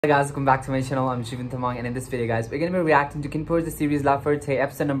Hi guys, welcome back to my channel. I'm JeffBarcode, and in this video guys, we're going to be reacting to KinnPorsche the series Forte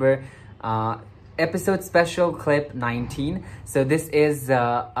episode special clip 19. So this is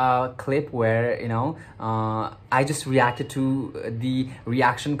a clip where I just reacted to the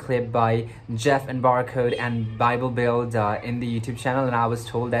reaction clip by JeffBarcode and BibleBuild in the YouTube channel, and I was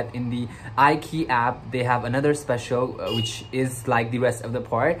told that in the iqiyi app they have another special which is like the rest of the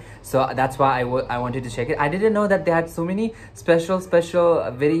part. So that's why I wanted to check it. I didn't know that they had so many special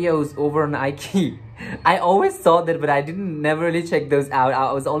videos over on iqiyi. I always saw that, but I never really check those out.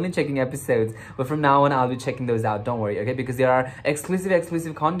 I was only checking episodes, but from now on I'll be checking those out. Don't worry, okay? Because there are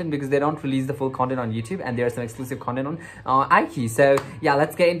exclusive content, because they don't release the full content on YouTube, and there are some exclusive content on iqiyi. So yeah,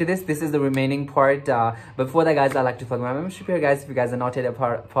 let's get into this. This is the remaining part. But before that, guys, I'd like to plug my membership here, guys. If you guys are not yet a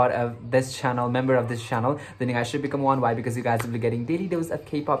part of this channel, member of this channel, then you guys should become one. Why? Because you guys will be getting daily dose of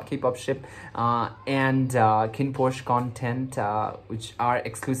K-pop ship, and KinnPorsche content, which are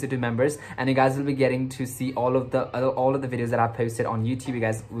exclusive to members, and you guys will be getting to see all of the videos that I posted on YouTube. You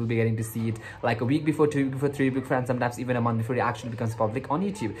guys will be getting to see it like a week before, 2 weeks before, 3 weeks before, and sometimes even a month before it actually becomes public on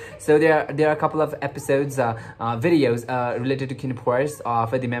YouTube. So there are a couple of episodes, videos related to KinnPorsche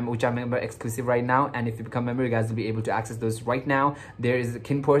for the member, which are member exclusive right now. And if you become a member, you guys will be able to access those right now. There is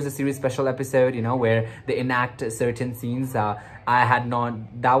KinnPorsche the series special episode, where they enact certain scenes. I had not,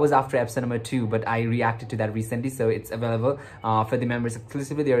 that was after episode number 2, but I reacted to that recently, so it's available for the members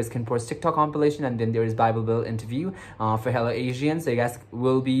exclusively. There is KinnPorsche TikTok compilation, and then there is BibleBuild interview for Hello Asian. So you guys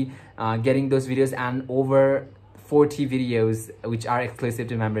will be getting those videos and over 40 videos which are exclusive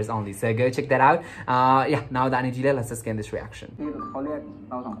to members only. So go check that out. Yeah, now that any delay, let's just get this reaction. Yeah,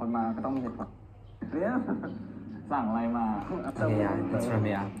 it's from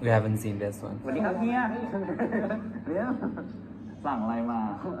here. We haven't seen this one. สั่งอะไรมา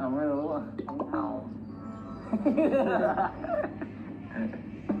ไม่รู้อ่ะเอา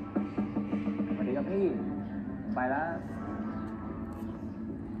สวัสดีครับพี่ไปแล้ว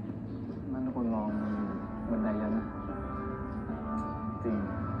นั่นทุกคนลองบันไดยังนะจริง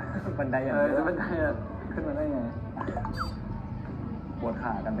บันไดยังบันไดอ่ะขึ้นมาได้ไงปวดข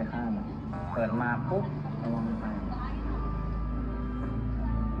ากันไปข้างเปิดมาปุ๊บระวังไป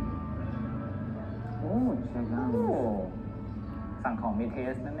โอ้ใช่ครับสั่งของมีเท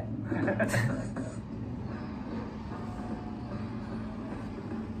สนั่นแหละ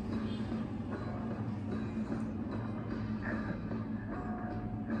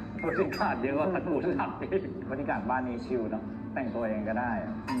บรรยากาศเยอะกว่าตูนหลับอีกบรรยากาศบ้านนี้ชิลเนาะแต่งตัวเองก็ได้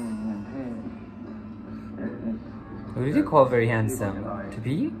เหมือนเท่ Who did you call very handsome? To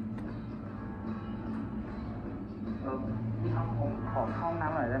be? ขอเข้าห้องน้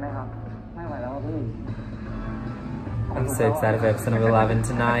ำหน่อยได้ไหมครับไม่ไหวแล้วพี่I'm so excited for episode number 11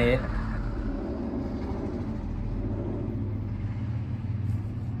 tonight.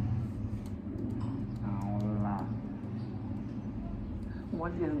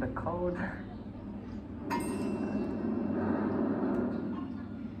 What is the code?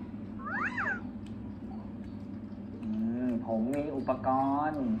 ผมมีอุปก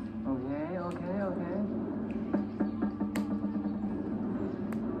รณ์โอเค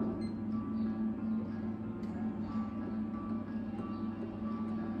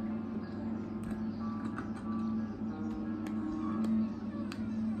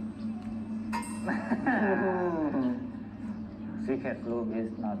Secret room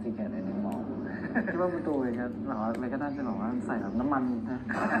is not secret anymore คิดว่าประตูเลยครับหรอเลยก็น่าจะบอกว่าใส่แบบน้ำมัน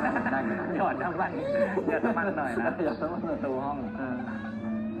ได้หยอดน้ำมันหน่อยนะหยอดน้ำมันประตูห้อง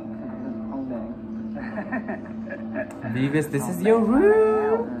แดง Vivis, this is your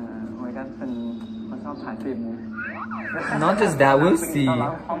room. โอ้ยกันเป็นคนชอบถ่ายฟิล์ม Not just that, we'll see.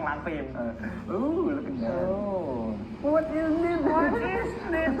 ห้องล้างฟิล์มlook at that What is this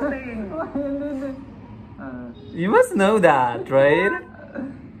thing You must know that, right?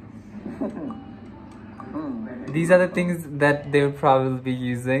 These are the things that they will probably be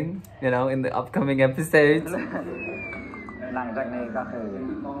using, in the upcoming episodes. หลังจากนี้ก็คือ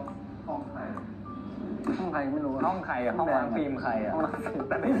ห้องใครไม่รู้ห้องใครห้องล้างฟิล์มใคร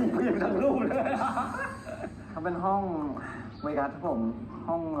แต่ไม่มีฟิล์มทั้งรูปเลยเขาเป็นห้องเวกัสผม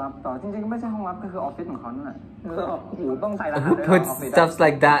ห้องรับต่อจริงๆไม่ใช่ห้องรับก็คือออฟฟิศของเขานั่นแหละต้องใส่รหัส Who puts stuff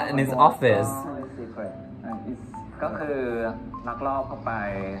like that in his office? ก็คือลักลอบเข้าไป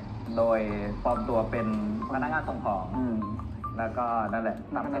โดยปลอมตัวเป็นพนักงานส่งของแล้วก็นั่นแหละ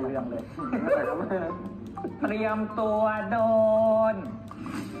ทำให้เรื่องเลยเตรียมตัวโดน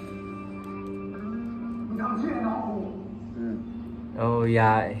Oh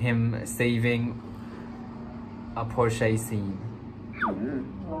yeah, him saving a Porsche scene.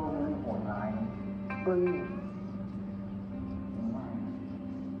 โหดร้าย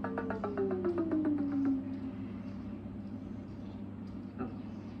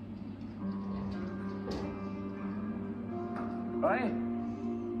ฮ้ย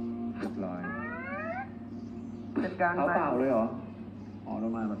เรียบร้อย จัดการ เท้าเปล่าเลยเหรออ๋อล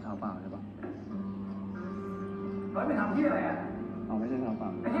งมาแบบเท้าเปล่าใช่ปะเฮ้ยไปทำที่อะไรอ่ะอ๋อไม่ใช่เท้าเปล่า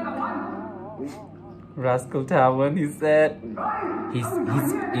ไอ้ที่ตะวัน Rascal Tavern, he said.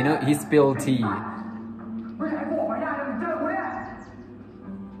 He spilled tea.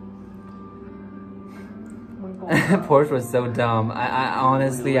 Porsche was so dumb. I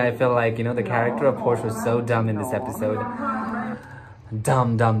honestly, I feel like, the character of Porsche was so dumb in this episode. Dumb.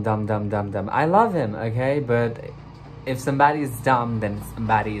 I love him, okay? But if somebody is dumb, then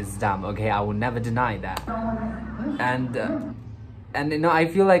somebody is dumb, okay? I will never deny that. And I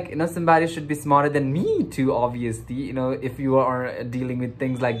feel like somebody should be smarter than me too, obviously. If you are dealing with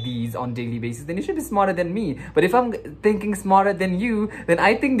things like these on daily basis, then you should be smarter than me. But if I'm thinking smarter than you, then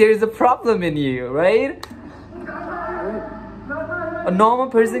I think there is a problem in you, right? A normal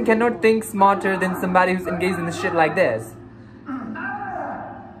person cannot think smarter than somebody who's engaged in shit like this.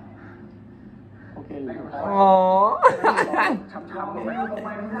 Aww.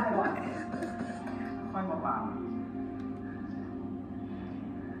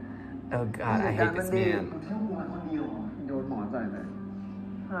 Oh god, I hate this man. โดนหมอใส่เลย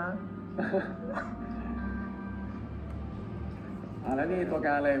ฮะแล้วนี่ตัวก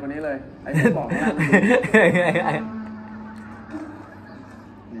ารเลยคนนี้เลยไอ้ที่บอกว่า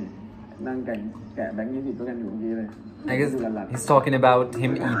นี่นั่งแกะแบงค์20ตัวกันอยู่เมื่อกี้เลย I guess he's talking about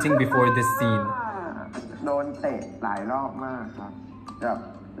him eating before this scene. โดนเตะหลายรอบมากครับแบบ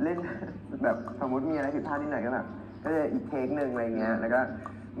เล่นแบบสมมติมีอะไรผิดพลาดนิดหน่อยก็แบบก็จะอีกเทคหนึ่งอะไรเงี้ยแล้วก็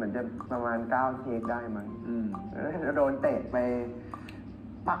เหมือนจะประมาณ9เทคได้มั้งแล้วโดนเตะไป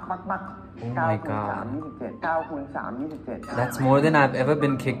ปัก Oh my god. 9 คูณ 3 27 That's more than I've ever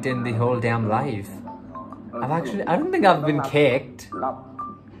been kicked in the whole damn life. I don't think I've been kicked.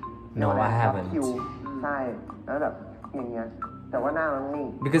 No, I haven't. ใช่แล้วแบบอย่างเงี้ยแต่ว่าหน้ามันนิ่ง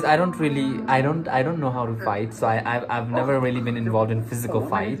Because I don't know how to fight, so I've never really been involved in physical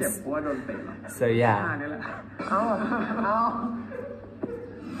fights. So yeah.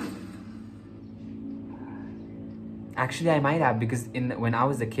 Actually, I might have, because when I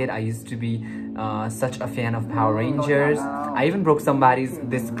was a kid, I used to be such a fan of Power Rangers. I even broke somebody's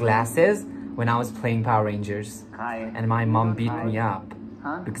glasses when I was playing Power Rangers, and my mom beat me up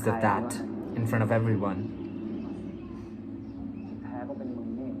because of that in front of everyone.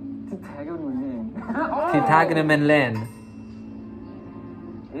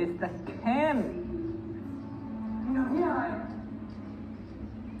 It's the Ken.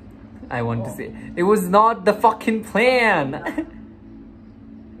 I want to say it was not the fucking plan.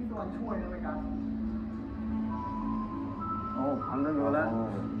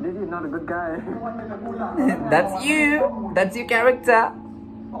 This is not a good guy. That's you. That's your character.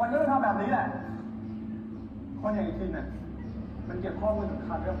 มันก็ทำแบบนี้แหละคนอย่างคินน่ะมันเก็บข้อมูลสำ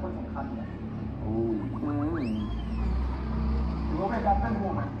คัญเรื่องคนสำคัญเนี่ยถือว่าเป็นการเต้นหั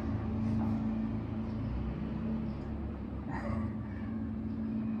วไหม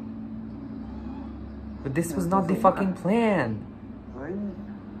But this was not the fucking plan.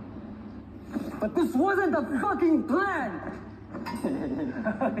 But this wasn't the fucking plan.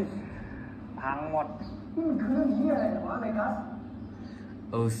 พังหมด มันคือเรื่องนี้อะไรวะเมกัส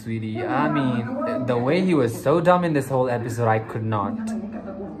Oh, sweetie, I mean, the way he was so dumb in this whole episode, I could not.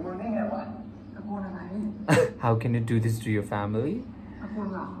 How can you do this to your family?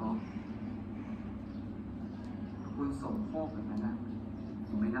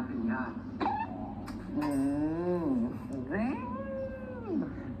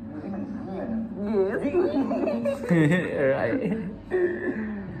 Right.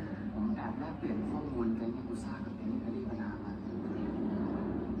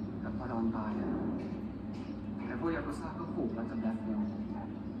 พวกยากุซ่าก็ขู่แล้วจะแบล็คเมล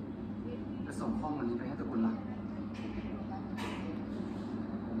จะส่งข้อมูลนี้ไปให้ตระกูลหลัก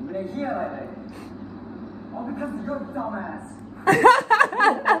ผมไม่ได้เหี้ยอะไรเลย All because you're dumbass.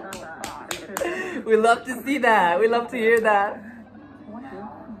 We love to see that. We love to hear that.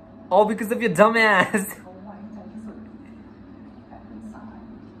 All because of your dumbass.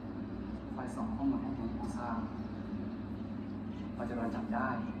 ไปส่งข้อมูลให้ยากุซ่าเราจะโดนจับได้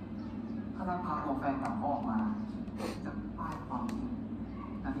ถ้าเราพาตัวแฟนกลับออกมาจะป้ายความจริง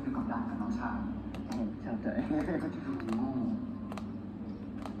นั่นที่เป็นกดดันกับน้องชายชอบใจ ก็จะดูโง่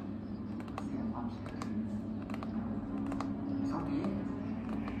เสียความเชื่อถือโชคดี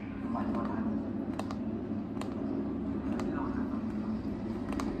หมายถึงว่าที่เราจะ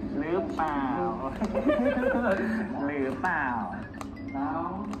หรือเปล่า แล้ว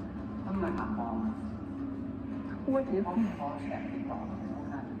ต้องเงินหักฟองว่าที่พ่อแชร์ติดต่อพวก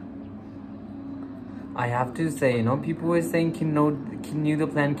นั้น I have to say, you know, people were saying Kin knew the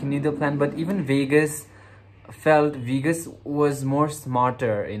plan, but even Vegas felt Vegas was more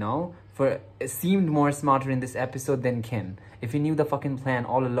smarter, you know, seemed more smarter in this episode than Kin. If he knew the fucking plan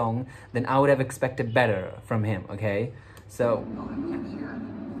all along, then I would have expected better from him, okay? So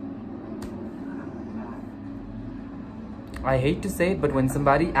I hate to say it, but when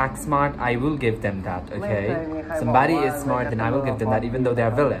somebody acts smart, I will give them that, okay? Somebody is smart, then I will give them that, even though they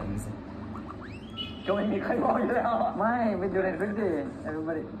are villains. ก็ไม่มีใครบอกอยู่แล้วไม่เป็นอยู่ในพื้นที่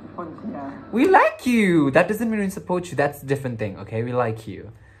everybody คนเชียร์ We like you. That doesn't mean we support you. That's a different thing, okay? We like you.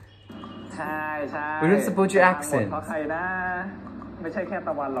 ใช่ใช่ We don't support your accent. เพราะใครนะไม่ใช่แค่ต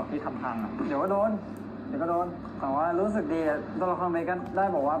ะวันหรอกที่ทำพังอ่ะ เดี๋ยวก็โดนแต่ว่ารู้สึกดีตัวละครเมกันได้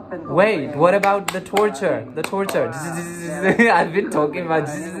บอกว่าเป็น Wait, what about the torture? The torture. I've been talking about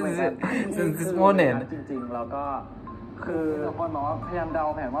since this morning. จริงๆเราก็คือ คนบอกว่าพยายามเดา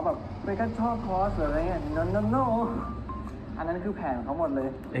แผนว่าแบบเมกันชอบคอสหรืออะไรเงี้ย no อันนั้นคือแผนเขาหมดเลย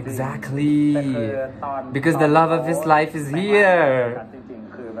Exactly. แต่คือตอน Because the love of his life is here. จริง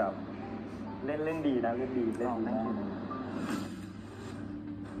ๆคือแบบเล่นดีนะเล่นดีมาก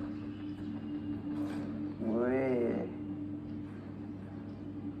เว้ย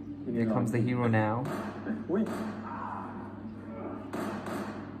Here comes the hero now. อุ้ย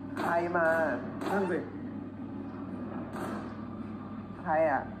ใครมา นั่นสิ ใคร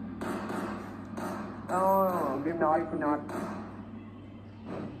อ่ะอ๋อพี่น็อต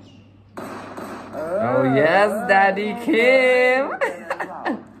Oh yes, Daddy Kim.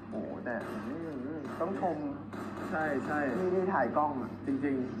 โอ้โหแต่ต้องชม ใช่ใช่ นี่ถ่ายกล้องอ่ะ จ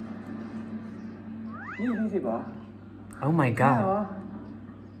ริงๆนี่ที่10เหรอ Oh my god.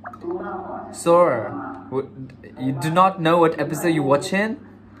 Sir, you do not know what episode you're watching?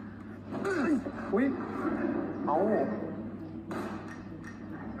 อุ้ย เอ้าอุ้ย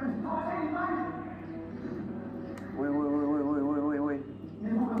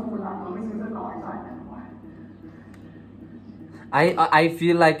I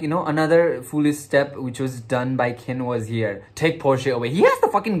feel like, you know, another foolish step which was done by Kin was here. Take Porsche away. He has the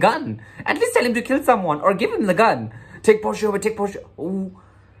fucking gun. At least tell him to kill someone or give him the gun. Take Porsche away, take Porsche. Oh.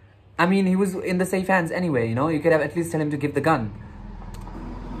 I mean, he was in the safe hands anyway, you know. You could have at least tell him to give the gun.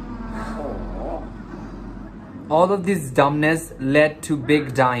 All of this dumbness led to Big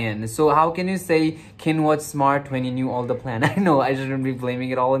Diane. So how can you say Kin was smart when he knew all the plan? I know I shouldn't be blaming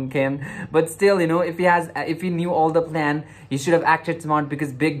it all on Kin, but still, you know, if he knew all the plan, he should have acted smart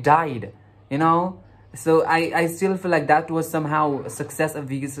because Big died, you know. So I still feel like that was somehow a success of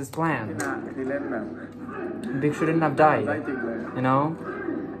Vegas's plan. Big shouldn't have died, you know.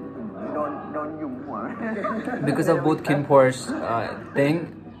 Because of both KinnPorsche thing.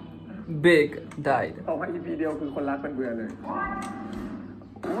 Big died. ออกมา EP เดียวคือคนรักเป็นเบื่อเลย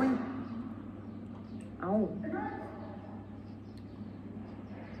อุ้ยเอ้า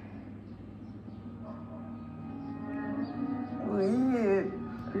อุ้ย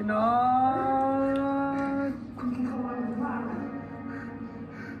พี่น้อง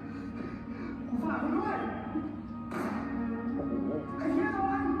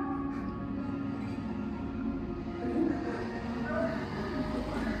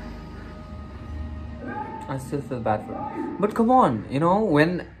I still feel bad for him. But come on, you know,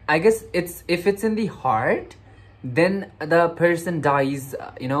 when I guess if it's in the heart, then the person dies,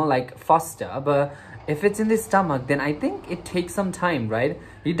 you know, like faster. But if it's in the stomach, then I think it takes some time, right?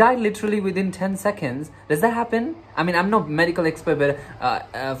 He died literally within 10 seconds. Does that happen? I mean, I'm no medical expert, but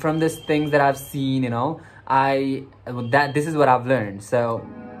from these things that I've seen, you know, this is what I've learned. So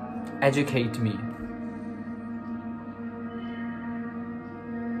educate me.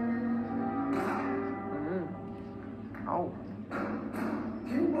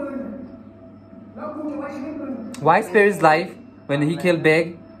 Why spare his life when he killed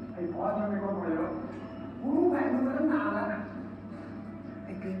Big?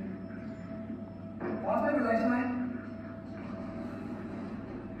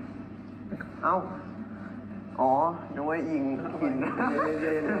 Oh, no way, Ying.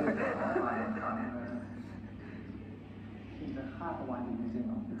 ฆ่าตะวันจริงๆเ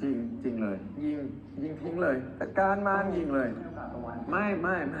หรอ จริงเลยยิงทิ้งเลยจัดการมันยิงเลยไม่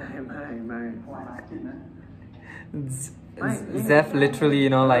Zeph literally,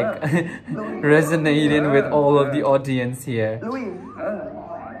 you know, like resonating with all of the audience here. ลุย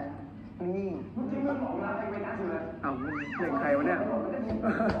นี่ เอ้าเล็งใครวะเนี่ย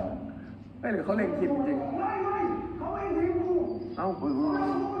ไม่หรือเขาเล็งคิมจริงเอ้า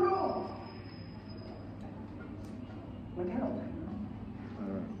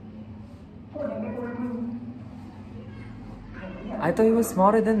I thought he was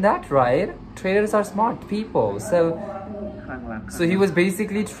smarter than that, right? traders are smart people. So he was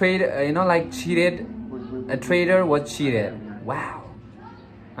basically like cheated. A trader was cheated. Wow.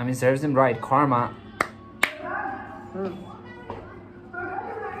 I mean, serves him right. Karma.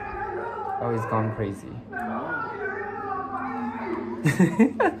 Oh, he's gone crazy.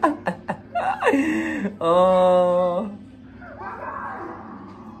 Oh.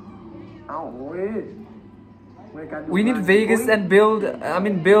 We need Vegas and build. I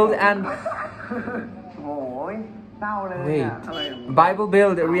mean, build and. Wait. Bible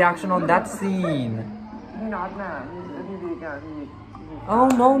build a reaction on that scene. Oh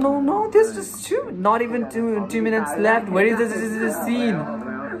no! There's just not even two minutes left. Where is this scene?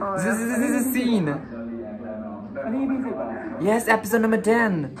 This is a scene. Yes, episode number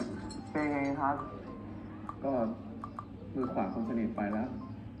 10. เป็นไงครับ ก็มือขวาคนสนิทไปแล้ว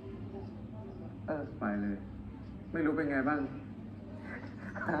ไปเลย ไม่รู้เป็นไงบ้าง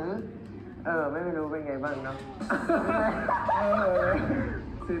ไม่รู้เป็นไงบ้างเนาะ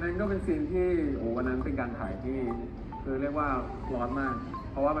ซีนนั้นก็เป็นซีนที่วันนั้นเป็นการถ่ายที่คือเรียกว่าร้อนมาก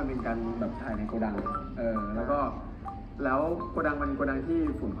เพราะว่ามันเป็นการแบบถ่ายในโกดังแล้วโกดังมันโกดังที่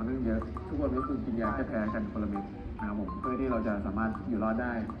ฝุ่นค่อนข้างเยอะทุกคนก็คือกินยาแก้แพ้กันคนละเม็ดนะครับผมเพื่อที่เราจะสามารถอยู่รอดไ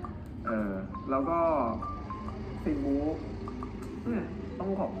ด้แล้วก็ซีนบู๊ต้อง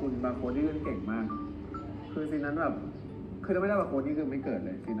ขอบคุณบาร์โค้ดที่เล่นเก่งมากคือซีนนั้นแบบคือถ้าไม่ได้บาร์โค้ดนี่คือไม่เกิดเ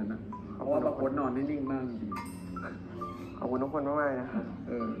ลยซีนนั้นนะเพราะว่าบาร์โค้ดนอนนิ่งๆมากจริงขอบคุณทุกคนมากๆนะครับ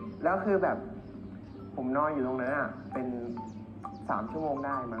แล้วคือแบบผมนอนอยู่ตรงนั้นเป็น3 ชั่วโมงไ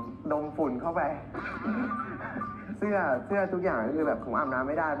ด้มั้งดมฝุ่นเข้าไปเสื้อทุกอย่างก็คือแบบผมอาบน้ำ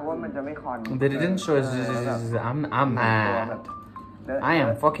ไม่ได้เพราะว่ามันจะไม่คอน They didn't show us. I'm mad. I am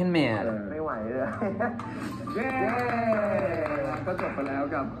fucking mad. ไม่ไหวเลย เย้ก็จบไปแล้ว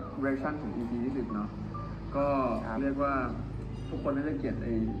กับ reaction ของ EP 20เนาะก็เรียกว่าทุกคนน่าจะเกลียดไ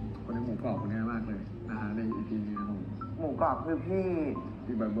อ้คนในหมูกรอบคนนี้มากเลยนะฮะใน EP นี้นะครับหมูกรอบคือพี่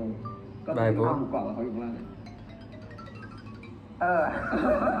Bible ก็เป็นหมูกรอบแล้วเขาอยู่ข้างล่าง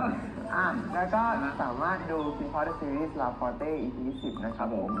แล้วก็สามารถดู KinnPorsche Series La Forte EP 10นะครับ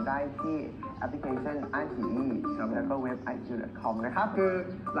ผมได้ที่แอปพลิเคชัน iqiyi แล้วก็เว็บ iqiyi.com นะครับคือ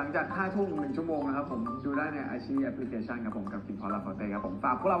หลังจาก5 ทุ่ม 1 ชั่วโมงนะครับผมดูได้ใน iqiyi แอปพลิเคชันครับผมกับ KinnPorsche La Forte ครับผมฝ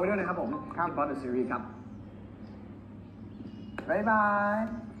ากพวกเราไว้ด้วยนะครับผม KinnPorsche Series ครับบ๊ายบาย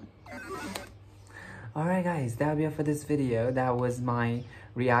Alright guys, that'll be it for this video. That was my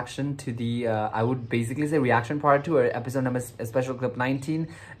reaction to the, I would basically say reaction part 2 or episode number special clip 19.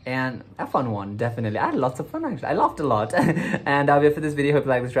 And a fun one, definitely. I had lots of fun actually. I laughed a lot. And that'll be it for this video. Hope you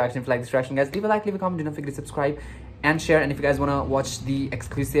like this reaction. If you like this reaction, guys, leave a like, leave a comment. Do not forget to subscribe and share. And if you guys want to watch the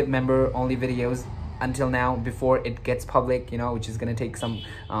exclusive member only videos until now, before it gets public, which is going to take some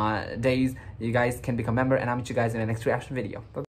days, you guys can become a member. And I'll meet you guys in the next reaction video. Bye.